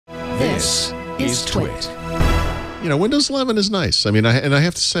This is TWiT. You know, Windows 11 is nice. I mean, I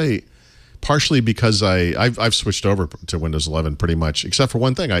have to say, partially because I've switched over to Windows 11 pretty much, except for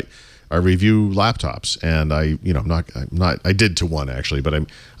one thing. I review laptops, and I did to one actually, but I'm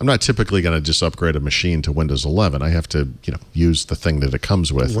not typically going to just upgrade a machine to Windows 11. I have to use the thing that it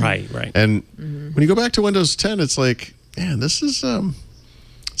comes with. Right. And when you go back to Windows 10, it's like, man, this is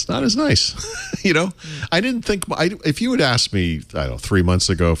it's not as nice. I didn't think if you had asked me, I don't know, 3 months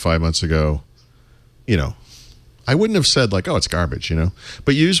ago, 5 months ago, I wouldn't have said like, oh, it's garbage,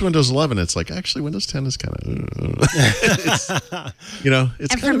 But you use Windows 11, it's like, actually, Windows 10 is kind of, it's and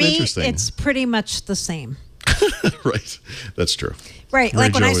kind of interesting. For me, it's pretty much the same. Right. That's true. Right. Mary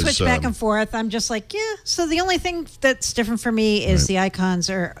Like when Jo I switch back and forth, I'm just like, yeah. So the only thing that's different for me is the icons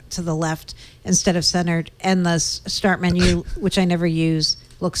are to the left instead of centered, and the start menu, which I never use,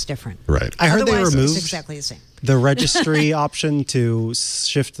 looks different. Right. I heard they Otherwise, removed it's exactly the same. the registry option to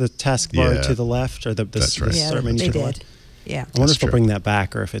shift the taskbar Yeah. to the left, or the right. start menu they to the did. left. Yeah. I wonder That's if they'll true. bring that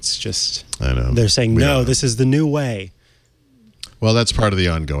back, or if it's just I know. they're saying, We don't no, know. this is the new way. Well, that's part of the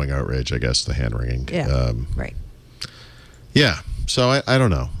ongoing outrage, I guess, the hand wringing. Yeah. Right. Yeah. So I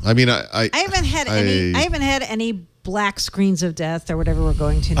don't know. I mean, I haven't had any. I haven't had any black screens of death or whatever we're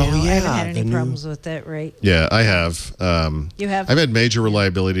going to now. Oh, yeah, I haven't had the any new- problems with it. Right. Yeah, I have. You have. I've had major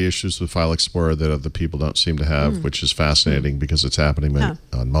reliability issues with File Explorer that other people don't seem to have, which is fascinating because it's happening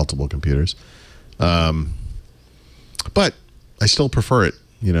on multiple computers. But I still prefer it,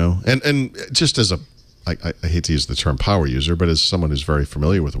 And just as I hate to use the term power user, but as someone who's very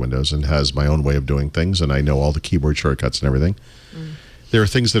familiar with Windows and has my own way of doing things, and I know all the keyboard shortcuts and everything, there are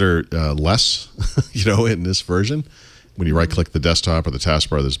things that are less, in this version. When you right-click the desktop or the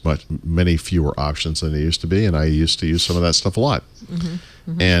taskbar, there's many fewer options than there used to be, and I used to use some of that stuff a lot.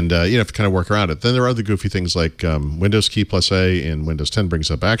 And you have to kind of work around it. Then there are other goofy things like Windows key plus A in Windows 10 brings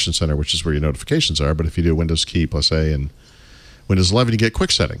up Action Center, which is where your notifications are. But if you do Windows key plus A in Windows 11, you get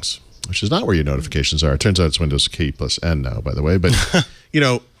quick settings, which is not where your notifications are. It turns out it's Windows key plus N now, by the way. But, you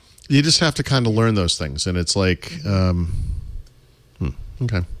just have to kind of learn those things. And it's like,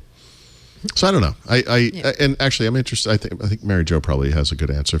 okay. So I don't know. And actually, I'm interested. I think Mary Jo probably has a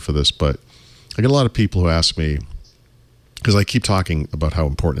good answer for this, but I get a lot of people who ask me, because I keep talking about how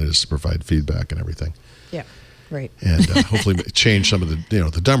important it is to provide feedback and everything. Yeah. Right. And hopefully change some of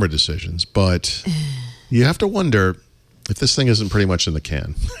the dumber decisions. But you have to wonder if this thing isn't pretty much in the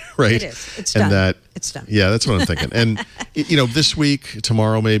can, right? It is. It's done. It's done. Yeah, that's what I'm thinking. And, this week,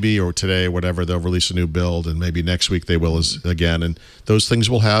 tomorrow maybe, or today, whatever, they'll release a new build, and maybe next week they will again. And those things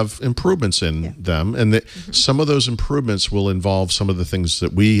will have improvements in them. And some of those improvements will involve some of the things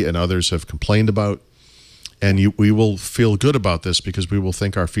that we and others have complained about. And we will feel good about this because we will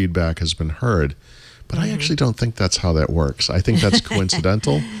think our feedback has been heard. But I actually don't think that's how that works. I think that's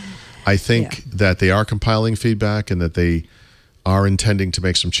coincidental. I think that they are compiling feedback and that they are intending to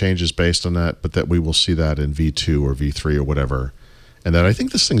make some changes based on that, but that we will see that in V2 or V3 or whatever. And that I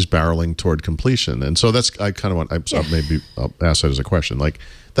think this thing's barreling toward completion. And so I kind of want, I'll ask that as a question. Like,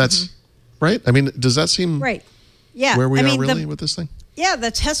 that's right? I mean, does that seem Right. Yeah. where we are really with this thing? Yeah,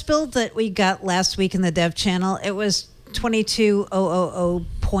 the test build that we got last week in the dev channel, it was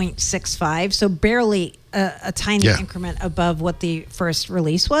 22.000.65, so barely a tiny increment above what the first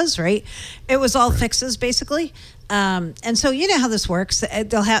release was, right? It was all fixes, basically. And so you know how this works.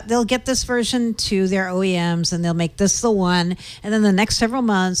 They'll get this version to their OEMs, and they'll make this the one. And then the next several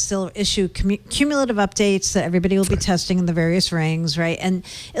months, they'll issue cumulative updates that everybody will be testing in the various rings, right? And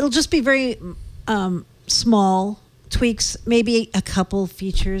it'll just be very small tweaks, maybe a couple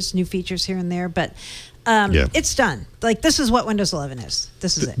features, new features here and there, but it's done. Like, this is what Windows 11 is.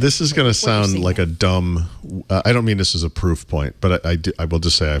 This is it. This is going to sound like a dumb, I don't mean this as a proof point, but I will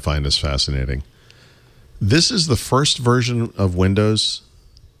just say I find this fascinating. This is the first version of Windows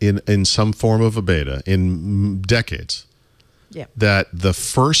in some form of a beta in decades. Yeah. That the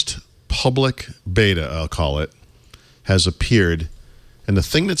first public beta, I'll call it, has appeared, and the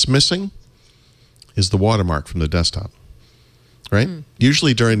thing that's missing is the watermark from the desktop, right?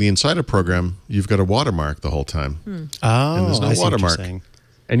 Usually during the Insider program, you've got a watermark the whole time. Oh, and there's no I see what you're watermark. saying.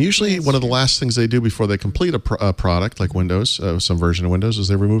 And usually one of the last things they do before they complete a product like Windows, some version of Windows, is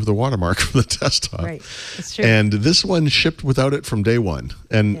they remove the watermark from the desktop. Right, that's true. And this one shipped without it from day one.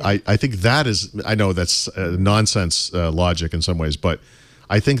 And I think that is, I know that's nonsense logic in some ways, but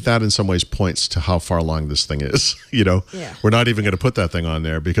I think that in some ways points to how far along this thing is. We're not even going to put that thing on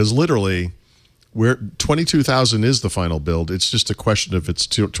there because literally 22,000 is the final build. It's just a question if it's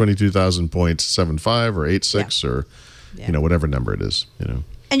 22,000.75 or 86 or whatever number it is.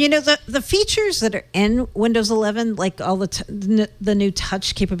 And the features that are in Windows 11, like all the new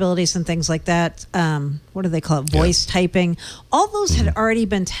touch capabilities and things like that, what do they call it? Voice typing. All those had already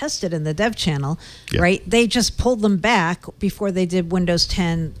been tested in the dev channel, right? They just pulled them back before they did Windows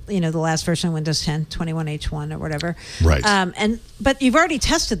 10, the last version of Windows 10, 21H1 or whatever. Right. But you've already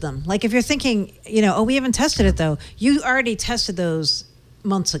tested them. Like if you're thinking, we haven't tested it though, you already tested those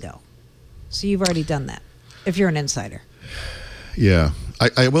months ago. So you've already done that if you're an insider. Yeah.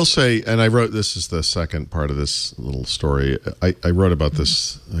 I will say, and I wrote, this is the second part of this little story. I wrote about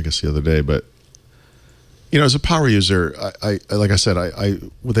this, I guess, the other day, but, as a power user, like I said,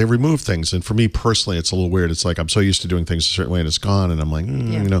 they remove things. And for me personally, it's a little weird. It's like I'm so used to doing things a certain way and it's gone. And I'm like,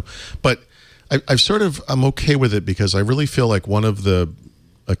 but I'm okay with it because I really feel like one of the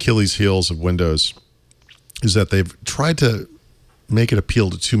Achilles heels of Windows is that they've tried to make it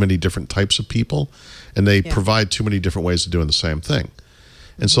appeal to too many different types of people, and they provide too many different ways of doing the same thing.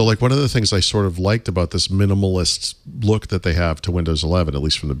 And so, like, one of the things I sort of liked about this minimalist look that they have to Windows 11, at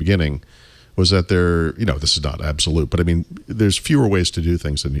least from the beginning, was that this is not absolute, but I mean, there's fewer ways to do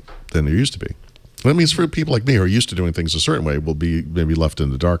things than there used to be. And that means for people like me who are used to doing things a certain way, will be maybe left in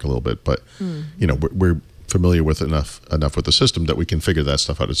the dark a little bit, but, we're familiar with enough with the system that we can figure that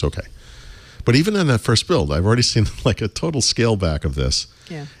stuff out. It's okay. But even in that first build, I've already seen like a total scale back of this.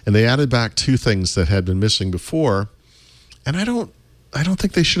 Yeah. And they added back two things that had been missing before. And I don't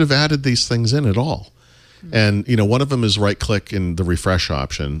think they should have added these things in at all. And, one of them is right click in the refresh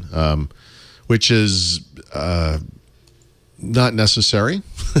option, which is not necessary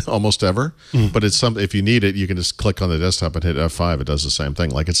almost ever. But it's if you need it, you can just click on the desktop and hit F5. It does the same thing.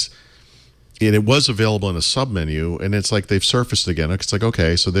 Like it was available in a sub-menu, and it's like they've surfaced again. It's like,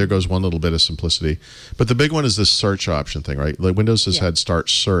 okay, so there goes one little bit of simplicity. But the big one is this search option thing, right? Like Windows has had start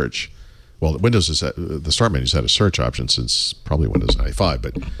search. Well, Windows has the start menu's had a search option since probably Windows 95,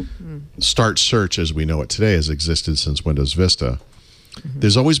 but start search as we know it today has existed since Windows Vista.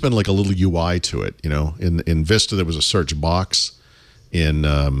 There's always been like a little UI to it, In Vista, there was a search box. In,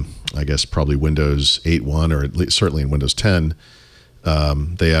 I guess, probably Windows 8.1, or at least certainly in Windows 10,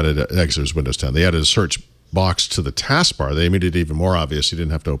 they added, actually it was Windows 10, they added a search box to the taskbar. They made it even more obvious. You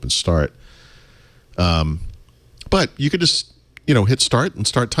didn't have to open Start. But you could just, hit Start and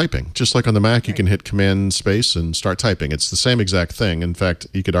start typing. Just like on the Mac, you can hit Command Space and start typing. It's the same exact thing. In fact,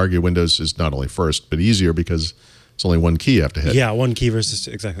 you could argue Windows is not only first, but easier because it's only one key you have to hit. Yeah, one key versus,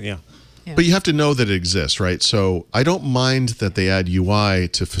 exactly, yeah. But you have to know that it exists, right? So I don't mind that they add UI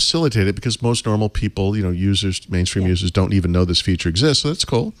to facilitate it because most normal people, users, mainstream users, don't even know this feature exists. So that's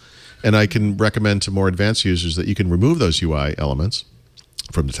cool. And I can recommend to more advanced users that you can remove those UI elements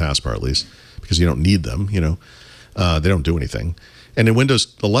from the taskbar at least because you don't need them, They don't do anything. And in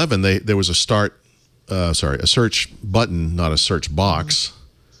Windows 11, there was a search button, not a search box.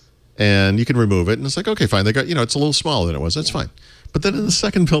 And you can remove it. And it's like, okay, fine. They got, it's a little smaller than it was. That's fine. But then in the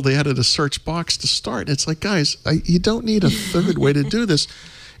second build, they added a search box to start. It's like, guys, you don't need a third way to do this.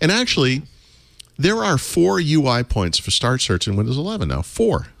 And actually, there are 4 UI points for start search in Windows 11 now.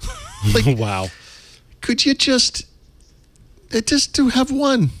 4. Wow. Could you just have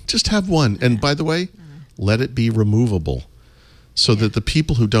one? Just have one. And by the way, let it be removable so that the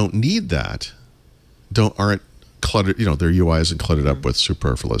people who don't need that aren't cluttered, their UI isn't cluttered up with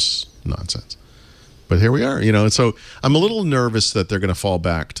superfluous nonsense. But here we are, and so I'm a little nervous that they're going to fall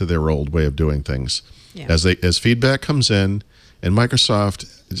back to their old way of doing things as feedback comes in, and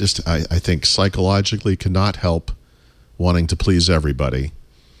Microsoft I think psychologically cannot help wanting to please everybody.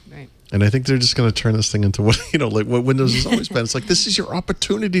 Right. And I think they're just going to turn this thing into what, like what Windows has always been. It's like, this is your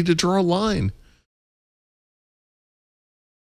opportunity to draw a line.